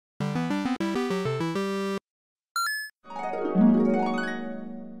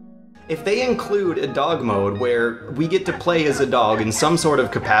If they include a dog mode where we get to play as a dog in some sort of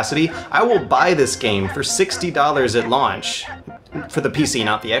capacity, I will buy this game for $60 at launch. For the PC,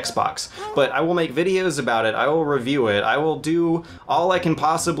 not the Xbox. But I will make videos about it, I will review it, I will do all I can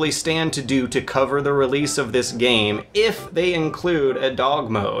possibly stand to do to cover the release of this game if they include a dog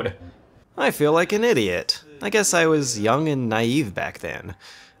mode. I feel like an idiot. I guess I was young and naive back then.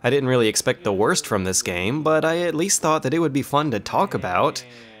 I didn't really expect the worst from this game, but I at least thought that it would be fun to talk about.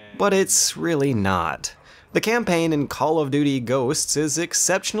 But it's really not. The campaign in Call of Duty Ghosts is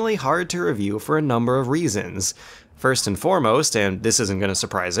exceptionally hard to review for a number of reasons. First and foremost, and this isn't going to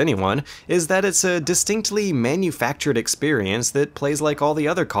surprise anyone, is that it's a distinctly manufactured experience that plays like all the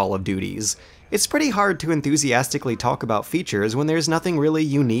other Call of Duties. It's pretty hard to enthusiastically talk about features when there's nothing really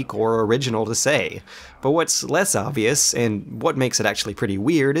unique or original to say. But what's less obvious, and what makes it actually pretty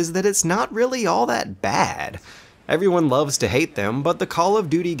weird, is that it's not really all that bad. Everyone loves to hate them, but the Call of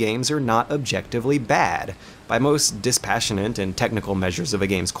Duty games are not objectively bad. By most dispassionate and technical measures of a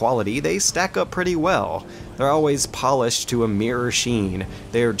game's quality, they stack up pretty well. They're always polished to a mirror sheen,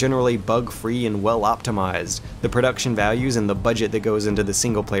 they're generally bug-free and well-optimized. The production values and the budget that goes into the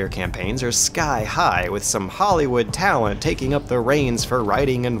single-player campaigns are sky-high, with some Hollywood talent taking up the reins for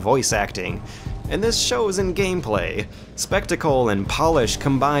writing and voice acting. And this shows in gameplay. Spectacle and polish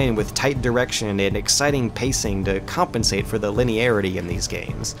combine with tight direction and exciting pacing to compensate for the linearity in these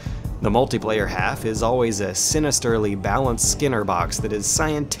games. The multiplayer half is always a sinisterly balanced Skinner box that is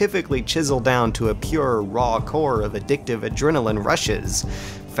scientifically chiseled down to a pure, raw core of addictive adrenaline rushes.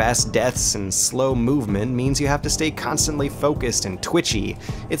 Fast deaths and slow movement means you have to stay constantly focused and twitchy.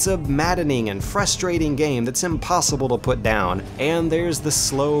 It's a maddening and frustrating game that's impossible to put down, and there's the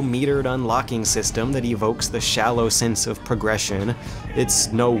slow metered unlocking system that evokes the shallow sense of progression.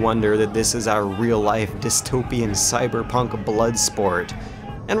 It's no wonder that this is our real-life dystopian cyberpunk blood sport.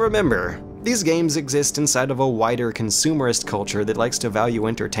 And remember, these games exist inside of a wider consumerist culture that likes to value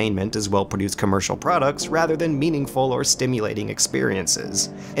entertainment as well-produced commercial products rather than meaningful or stimulating experiences.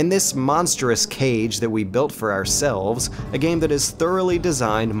 In this monstrous cage that we built for ourselves, a game that is thoroughly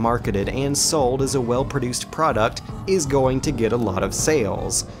designed, marketed, and sold as a well-produced product is going to get a lot of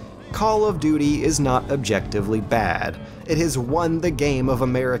sales. Call of Duty is not objectively bad. It has won the game of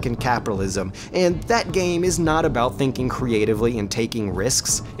American capitalism, and that game is not about thinking creatively and taking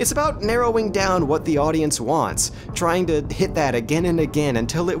risks. It's about narrowing down what the audience wants, trying to hit that again and again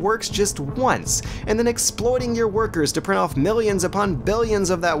until it works just once, and then exploiting your workers to print off millions upon billions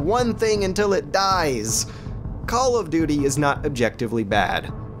of that one thing until it dies. Call of Duty is not objectively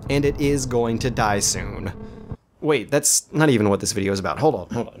bad, and it is going to die soon. Wait, that's not even what this video is about. Hold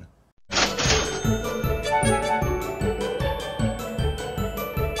on.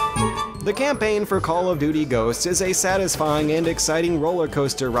 The campaign for Call of Duty Ghosts is a satisfying and exciting roller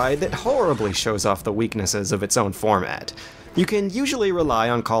coaster ride that horribly shows off the weaknesses of its own format. You can usually rely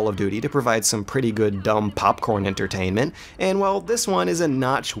on Call of Duty to provide some pretty good dumb popcorn entertainment, and while this one is a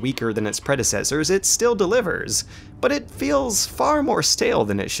notch weaker than its predecessors, it still delivers. But it feels far more stale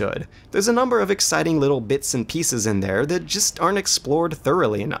than it should. There's a number of exciting little bits and pieces in there that just aren't explored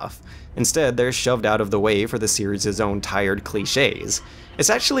thoroughly enough. Instead, they're shoved out of the way for the series' own tired cliches. It's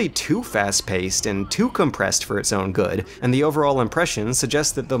actually too fast-paced and too compressed for its own good, and the overall impression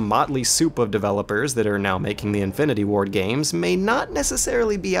suggests that the motley soup of developers that are now making the Infinity Ward games may not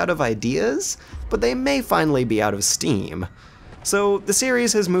necessarily be out of ideas, but they may finally be out of steam. So the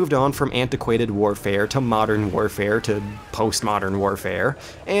series has moved on from antiquated warfare to modern warfare to postmodern warfare,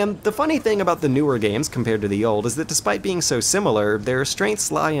 and the funny thing about the newer games compared to the old is that despite being so similar, their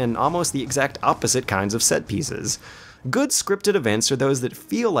strengths lie in almost the exact opposite kinds of set pieces. Good scripted events are those that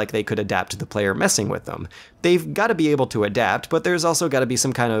feel like they could adapt to the player messing with them. They've got to be able to adapt, but there's also got to be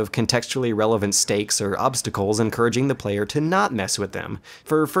some kind of contextually relevant stakes or obstacles encouraging the player to not mess with them.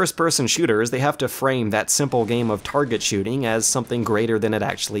 For first-person shooters, they have to frame that simple game of target shooting as something greater than it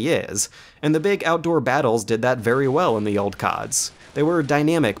actually is. And the big outdoor battles did that very well in the old CODs. They were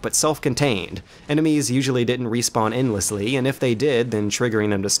dynamic but self-contained. Enemies usually didn't respawn endlessly, and if they did, then triggering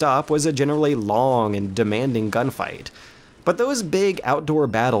them to stop was a generally long and demanding gunfight. But those big outdoor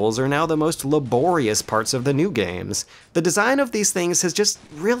battles are now the most laborious parts of the new games. The design of these things has just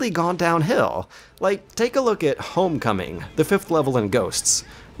really gone downhill. Like, take a look at Homecoming, the 5th level in Ghosts.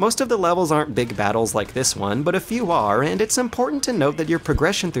 Most of the levels aren't big battles like this one, but a few are, and it's important to note that your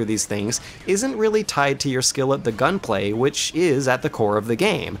progression through these things isn't really tied to your skill at the gunplay, which is at the core of the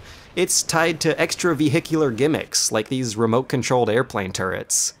game. It's tied to extra-vehicular gimmicks, like these remote-controlled airplane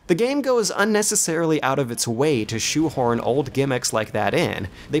turrets. The game goes unnecessarily out of its way to shoehorn old gimmicks like that in.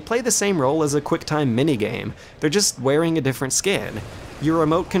 They play the same role as a QuickTime minigame, they're just wearing a different skin. You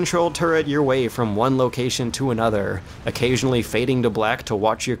remote-controlled turret your way from one location to another, occasionally fading to black to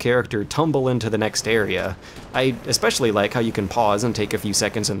watch your character tumble into the next area. I especially like how you can pause and take a few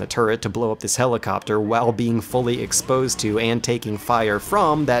seconds in the turret to blow up this helicopter while being fully exposed to and taking fire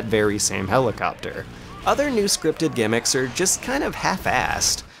from that very same helicopter. Other new scripted gimmicks are just kind of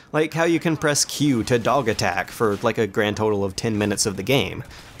half-assed, like how you can press Q to dog attack for like a grand total of 10 minutes of the game.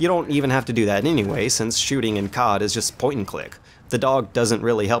 You don't even have to do that anyway, since shooting in COD is just point and click. The dog doesn't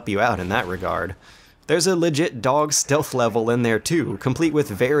really help you out in that regard. There's a legit dog stealth level in there too, complete with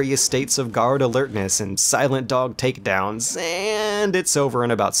various states of guard alertness and silent dog takedowns, and it's over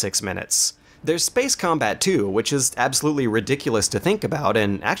in about 6 minutes. There's space combat too, which is absolutely ridiculous to think about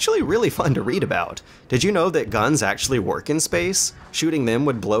and actually really fun to read about. Did you know that guns actually work in space? Shooting them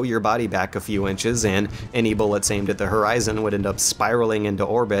would blow your body back a few inches, and any bullets aimed at the horizon would end up spiraling into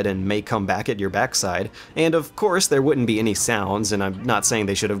orbit and may come back at your backside. And of course, there wouldn't be any sounds, and I'm not saying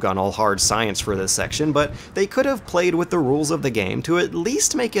they should have gone all hard science for this section, but they could have played with the rules of the game to at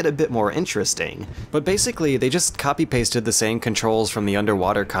least make it a bit more interesting. But basically, they just copy-pasted the same controls from the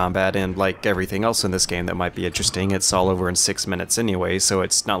underwater combat, and like everything else in this game that might be interesting, it's all over in 6 minutes anyway, so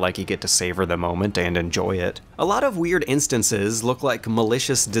it's not like you get to savor the moment and enjoy it. A lot of weird instances look like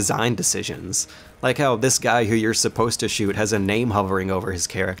malicious design decisions, like how this guy who you're supposed to shoot has a name hovering over his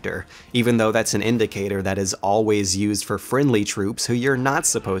character, even though that's an indicator that is always used for friendly troops who you're not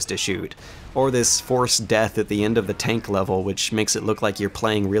supposed to shoot, or this forced death at the end of the tank level which makes it look like you're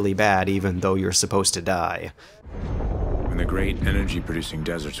playing really bad even though you're supposed to die. When the great energy-producing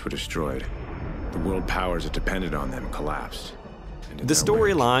deserts were destroyed, the world powers that depended on them collapsed. The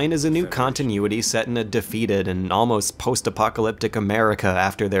storyline is a new continuity set in a defeated and almost post-apocalyptic America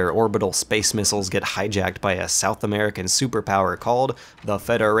after their orbital space missiles get hijacked by a South American superpower called the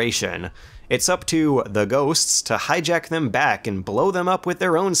Federation. It's up to the Ghosts to hijack them back and blow them up with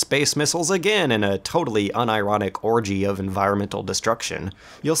their own space missiles again in a totally unironic orgy of environmental destruction.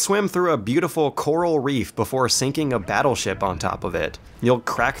 You'll swim through a beautiful coral reef before sinking a battleship on top of it. You'll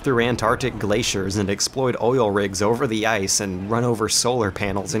crack through Antarctic glaciers and exploit oil rigs over the ice and run over solar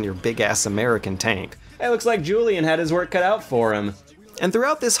panels in your big-ass American tank. It looks like Julian had his work cut out for him. And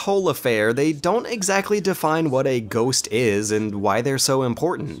throughout this whole affair, they don't exactly define what a ghost is and why they're so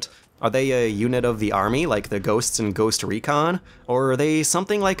important. Are they a unit of the army, like the Ghosts in Ghost Recon? Or are they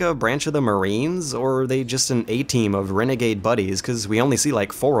something like a branch of the Marines? Or are they just an A-team of renegade buddies, because we only see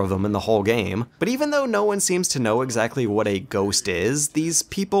like 4 of them in the whole game? But even though no one seems to know exactly what a ghost is, these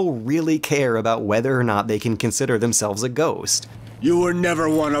people really care about whether or not they can consider themselves a ghost. You were never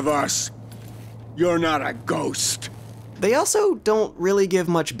one of us. You're not a ghost. They also don't really give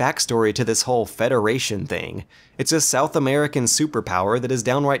much backstory to this whole Federation thing. It's a South American superpower that is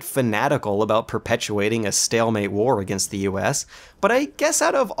downright fanatical about perpetuating a stalemate war against the US, but I guess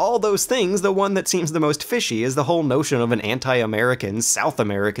out of all those things, the one that seems the most fishy is the whole notion of an anti-American, South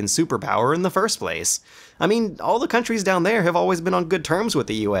American superpower in the first place. I mean, all the countries down there have always been on good terms with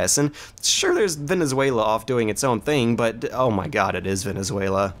the US, and sure, there's Venezuela off doing its own thing, but oh my god, it is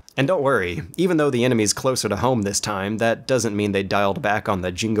Venezuela. And don't worry, even though the enemy's closer to home this time, that doesn't mean they dialed back on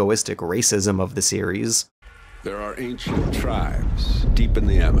the jingoistic racism of the series. There are ancient tribes deep in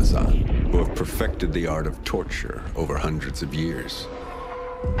the Amazon who have perfected the art of torture over hundreds of years.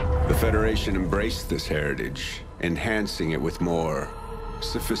 The Federation embraced this heritage, enhancing it with more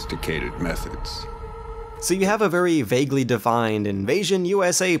sophisticated methods. So you have a very vaguely defined Invasion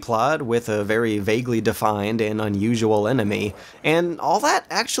USA plot with a very vaguely defined and unusual enemy, and all that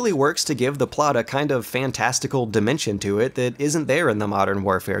actually works to give the plot a kind of fantastical dimension to it that isn't there in the modern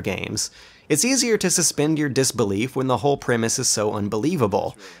warfare games. It's easier to suspend your disbelief when the whole premise is so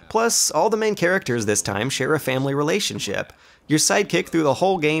unbelievable. Plus, all the main characters this time share a family relationship. Your sidekick through the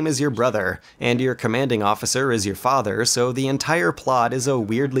whole game is your brother, and your commanding officer is your father, so the entire plot is a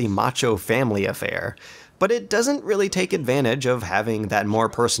weirdly macho family affair. But it doesn't really take advantage of having that more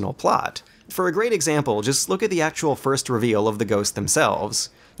personal plot. For a great example, just look at the actual first reveal of the Ghosts themselves.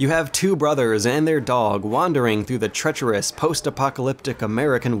 You have 2 brothers and their dog wandering through the treacherous post-apocalyptic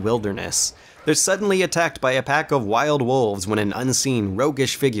American wilderness. They're suddenly attacked by a pack of wild wolves when an unseen,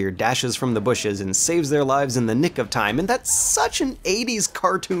 roguish figure dashes from the bushes and saves their lives in the nick of time, and that's such an 80s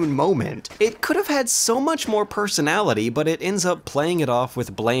cartoon moment. It could have had so much more personality, but it ends up playing it off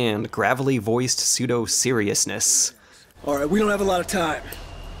with bland, gravelly-voiced pseudo-seriousness. Alright, we don't have a lot of time.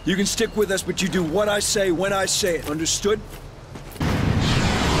 You can stick with us, but you do what I say when I say it, understood?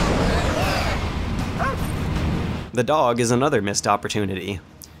 The dog is another missed opportunity.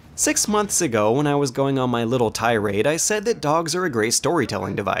 6 months ago, when I was going on my little tirade, I said that dogs are a great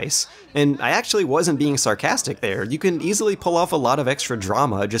storytelling device. And I actually wasn't being sarcastic there. You can easily pull off a lot of extra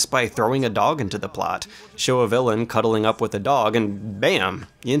drama just by throwing a dog into the plot. Show a villain cuddling up with a dog and bam,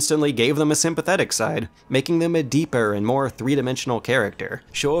 you instantly gave them a sympathetic side, making them a deeper and more three-dimensional character.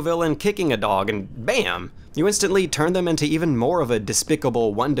 Show a villain kicking a dog and bam, you instantly turn them into even more of a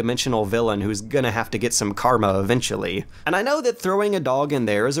despicable, one-dimensional villain who's gonna have to get some karma eventually. And I know that throwing a dog in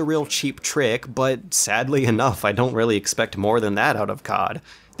there is a real cheap trick, but sadly enough, I don't really expect more than that out of COD.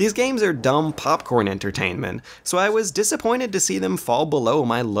 These games are dumb popcorn entertainment, so I was disappointed to see them fall below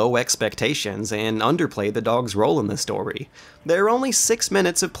my low expectations and underplay the dog's role in the story. There are only 6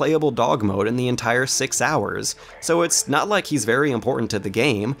 minutes of playable dog mode in the entire 6 hours, so it's not like he's very important to the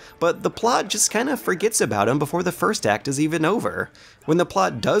game, but the plot just kinda forgets about him before the first act is even over. When the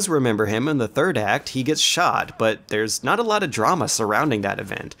plot does remember him in the third act, he gets shot, but there's not a lot of drama surrounding that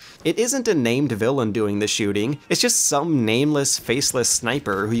event. It isn't a named villain doing the shooting, it's just some nameless, faceless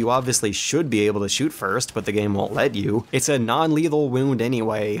sniper who you obviously should be able to shoot first, but the game won't let you. It's a non-lethal wound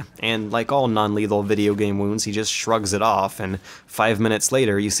anyway, and like all non-lethal video game wounds, he just shrugs it off, and 5 minutes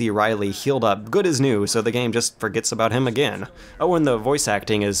later you see Riley healed up good as new, so the game just forgets about him again. Oh, and the voice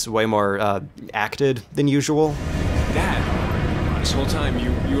acting is way more, acted than usual. Dad, this whole time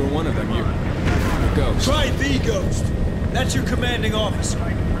you were one of them. You're a ghost. Try the Ghost! That's your commanding officer.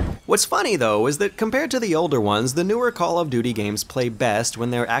 What's funny though is that compared to the older ones, the newer Call of Duty games play best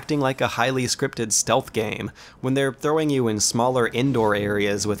when they're acting like a highly scripted stealth game, when they're throwing you in smaller indoor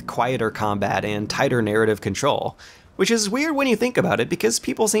areas with quieter combat and tighter narrative control. Which is weird when you think about it, because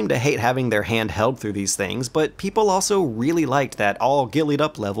people seem to hate having their hand held through these things, but people also really liked that all gillied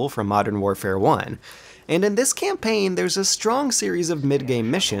up level from Modern Warfare 1. And in this campaign, there's a strong series of mid-game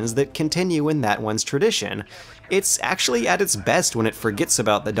missions that continue in that one's tradition. It's actually at its best when it forgets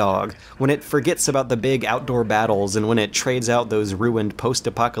about the dog, when it forgets about the big outdoor battles, and when it trades out those ruined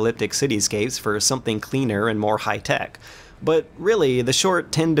post-apocalyptic cityscapes for something cleaner and more high-tech. But really, the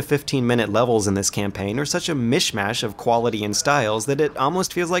short 10 to 15 minute levels in this campaign are such a mishmash of quality and styles that it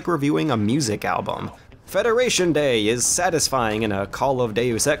almost feels like reviewing a music album. Federation Day is satisfying in a Call of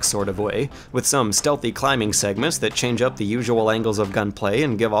Deus Ex sort of way, with some stealthy climbing segments that change up the usual angles of gunplay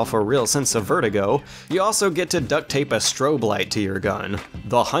and give off a real sense of vertigo. You also get to duct tape a strobe light to your gun.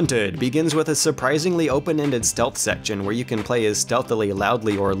 The Hunted begins with a surprisingly open-ended stealth section where you can play as stealthily,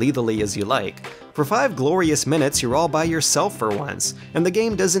 loudly, or lethally as you like. For 5 glorious minutes, you're all by yourself for once, and the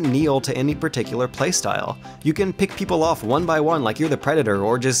game doesn't kneel to any particular playstyle. You can pick people off one by one like you're the Predator,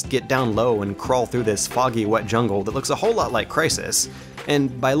 or just get down low and crawl through this foggy, wet jungle that looks a whole lot like Crysis.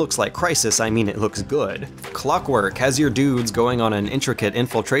 And by looks like Crysis, I mean it looks good. Clockwork has your dudes going on an intricate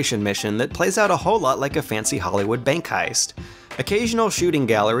infiltration mission that plays out a whole lot like a fancy Hollywood bank heist. Occasional shooting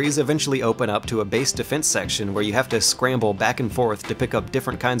galleries eventually open up to a base defense section where you have to scramble back and forth to pick up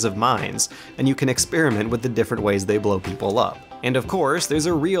different kinds of mines, and you can experiment with the different ways they blow people up. And of course, there's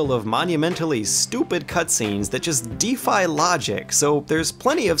a reel of monumentally stupid cutscenes that just defy logic, so there's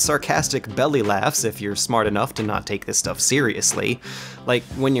plenty of sarcastic belly laughs if you're smart enough to not take this stuff seriously. Like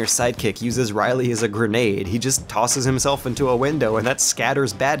when your sidekick uses Riley as a grenade, he just tosses himself into a window and that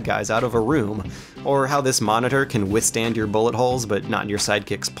scatters bad guys out of a room. Or how this monitor can withstand your bullet holes but not your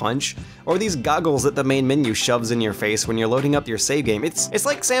sidekick's punch. Or these goggles that the main menu shoves in your face when you're loading up your save game. It's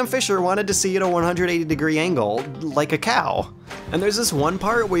like Sam Fisher wanted to see at a 180-degree angle, like a cow. And there's this one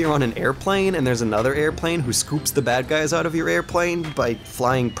part where you're on an airplane and there's another airplane who scoops the bad guys out of your airplane by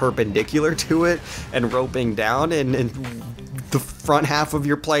flying perpendicular to it and roping down, and the front half of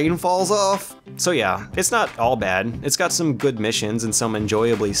your plane falls off. So yeah, it's not all bad. It's got some good missions and some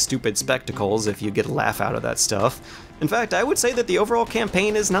enjoyably stupid spectacles if you get a laugh out of that stuff. In fact, I would say that the overall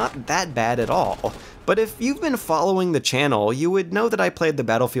campaign is not that bad at all. But if you've been following the channel, you would know that I played the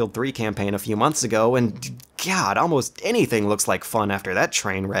Battlefield 3 campaign a few months ago, and God, almost anything looks like fun after that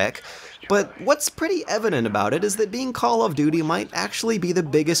train wreck. But what's pretty evident about it is that being Call of Duty might actually be the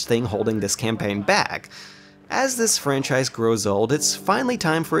biggest thing holding this campaign back. As this franchise grows old, it's finally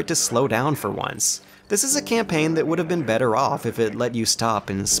time for it to slow down for once. This is a campaign that would have been better off if it let you stop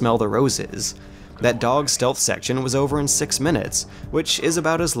and smell the roses. That dog stealth section was over in 6 minutes, which is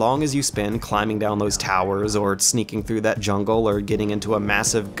about as long as you spend climbing down those towers or sneaking through that jungle or getting into a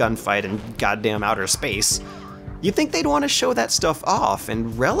massive gunfight in goddamn outer space. You'd think they'd want to show that stuff off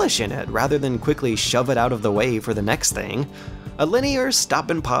and relish in it rather than quickly shove it out of the way for the next thing. A linear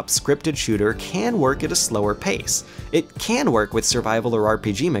stop-and-pop scripted shooter can work at a slower pace. It can work with survival or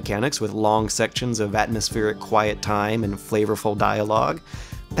RPG mechanics with long sections of atmospheric quiet time and flavorful dialogue.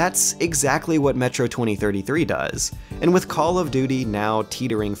 That's exactly what Metro 2033 does, and with Call of Duty now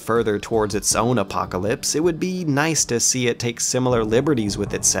teetering further towards its own apocalypse, it would be nice to see it take similar liberties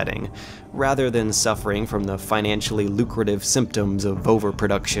with its setting, rather than suffering from the financially lucrative symptoms of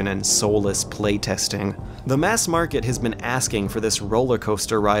overproduction and soulless playtesting. The mass market has been asking for this roller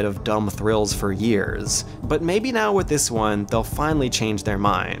coaster ride of dumb thrills for years, but maybe now with this one, they'll finally change their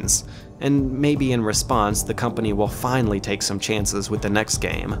minds. And maybe in response, the company will finally take some chances with the next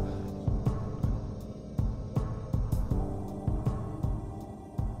game.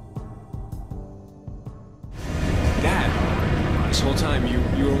 Dad, this whole time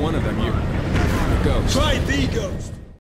you were one of them. You're a ghost. Try the ghost!